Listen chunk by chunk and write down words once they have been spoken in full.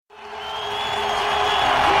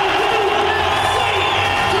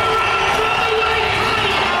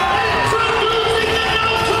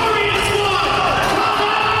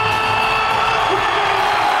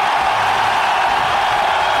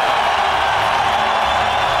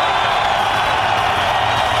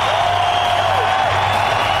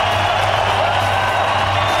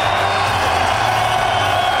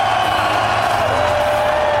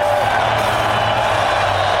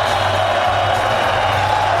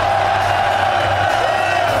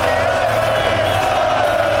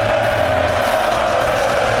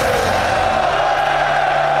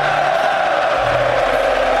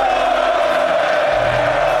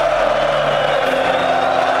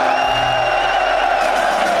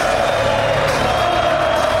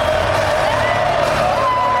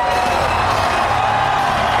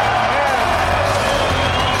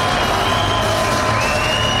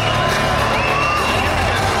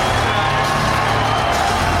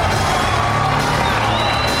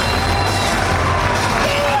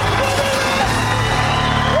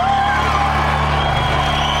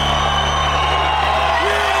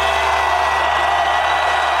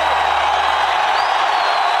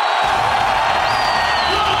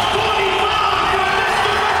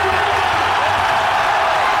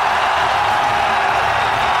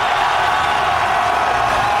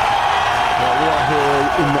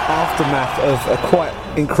aftermath of a quite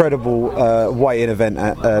incredible weigh-in event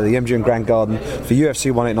at the MGM Grand Garden for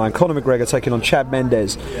UFC 189. Conor McGregor taking on Chad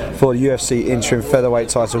Mendes for the UFC interim featherweight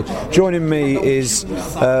title. Joining me is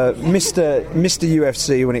Mr.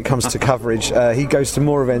 UFC when it comes to coverage. He goes to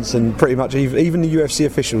more events than pretty much even the UFC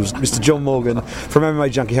officials. Mr. John Morgan from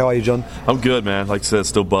MMAjunkie. How are you, John? I'm good, man. Like I said,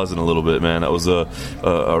 still buzzing a little bit, man. That was a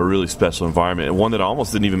really special environment, and one that I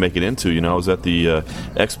almost didn't even make it into. I was at the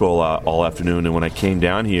Expo all afternoon, and when I came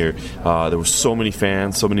down here, there were so many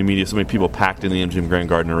fans, so many media, so many people packed in the MGM Grand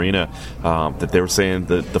Garden Arena that they were saying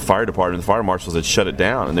that the fire department, the fire marshals had shut it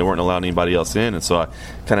down, and they weren't allowing anybody else in. And so I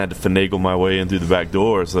kind of had to finagle my way in through the back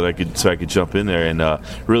door so that I could jump in there. And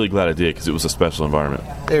really glad I did, because it was a special environment.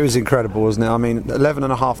 It was incredible, wasn't it? I mean,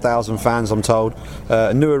 11,500 fans, I'm told,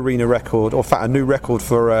 a new arena record, or in fact, a new record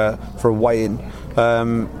for a weigh-in.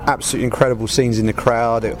 Absolutely incredible scenes in the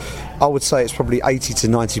crowd. I would say it's probably 80 to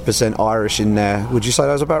 90% Irish in there. Would you say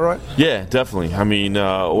that was about right? Yeah, definitely. I mean,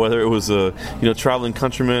 whether it was traveling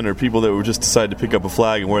countrymen or people that were just decided to pick up a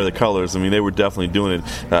flag and wear the colors, I mean, they were definitely doing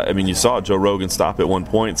it. I mean, you saw Joe Rogan stop at one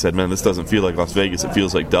point and said, "Man, this doesn't feel like Las Vegas. It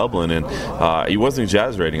feels like Dublin." And he wasn't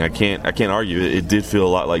exaggerating. I can't argue. It did feel a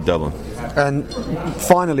lot like Dublin. And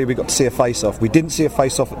finally, we got to see a face-off. We didn't see a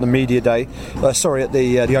face-off at the media day. At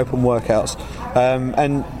the open workouts,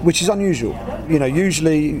 and which is unusual.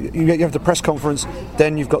 Usually you have the press conference,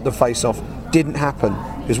 then you've got the face-off. Didn't happen.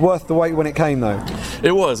 It was worth the wait when it came, though.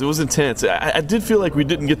 It was intense. I did feel like we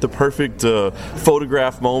didn't get the perfect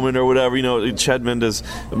photograph moment or whatever. Chad Mendes,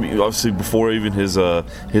 I mean, obviously before even his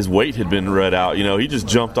weight had been read out, he just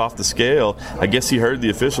jumped off the scale. I guess he heard the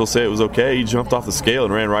official say it was okay. He jumped off the scale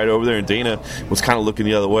and ran right over there, and Dana was kind of looking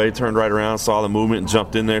the other way, turned right around, saw the movement, and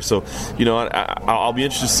jumped in there. So, I'll be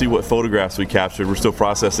interested to see what photographs we captured. We're still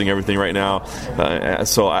processing everything right now.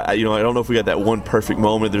 So, I don't know if we got that one perfect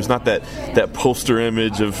moment. There's not that poster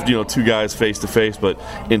image of two guys face to face, but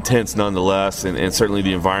intense nonetheless, and certainly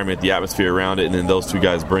the environment, the atmosphere around it, and then those two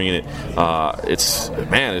guys bringing it. It's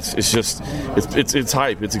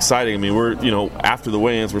hype. It's exciting. I mean, we're after the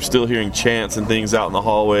weigh-ins, we're still hearing chants and things out in the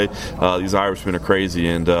hallway. These Irishmen are crazy,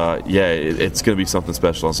 and it's going to be something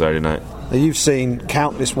special on Saturday night. Now, you've seen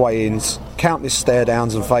countless weigh-ins, countless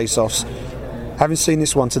stare-downs and face-offs. Having seen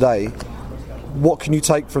this one today, what can you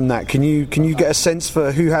take from that? Can you get a sense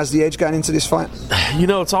for who has the edge going into this fight?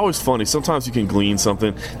 It's always funny. Sometimes you can glean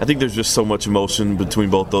something. I think there's just so much emotion between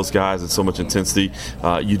both those guys and so much intensity.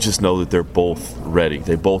 You just know that they're both ready.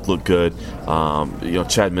 They both look good.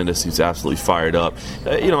 Chad Mendes, he's absolutely fired up.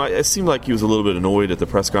 It seemed like he was a little bit annoyed at the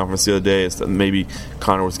press conference the other day. Maybe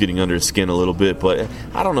Conor was getting under his skin a little bit, but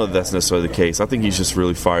I don't know if that's necessarily the case. I think he's just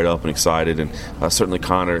really fired up and excited, and certainly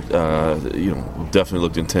Conor, definitely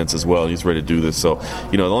looked intense as well. He's ready to do this. So,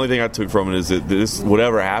 the only thing I took from it is that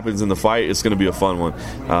whatever happens in the fight, it's going to be a fun one.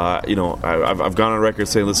 I've gone on record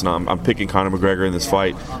saying, listen, I'm picking Conor McGregor in this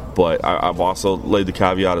fight, but I've also laid the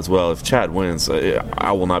caveat as well. If Chad wins,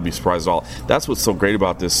 I will not be surprised at all. That's what's so great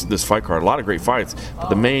about this fight card. A lot of great fights, but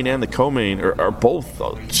the main and the co-main are both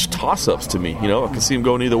toss-ups to me. I can see them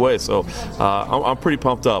going either way. So I'm pretty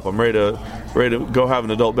pumped up. I'm ready to go have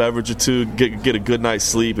an adult beverage or two, get a good night's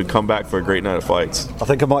sleep, and come back for a great night of fights. I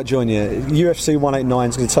think I might join you. UFC 189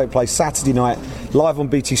 is going to take place Saturday night, live on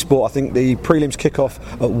BT Sport. I think the prelims kick off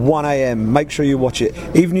at 1 a.m. Make sure you watch it.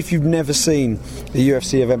 Even if you've never seen the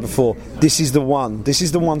UFC event before, this is the one. This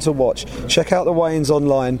is the one to watch. Check out the weigh-ins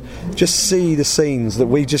online. Just see the scenes that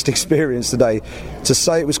we just experienced today. To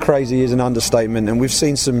say it was crazy is an understatement, and we've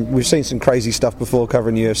seen some crazy stuff before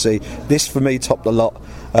covering the UFC. This, for me, topped the lot.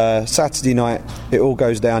 Saturday night, it all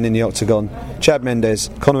goes down in the octagon. Chad Mendes,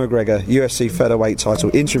 Conor McGregor, UFC featherweight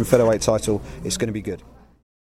title, interim featherweight title. It's going to be good.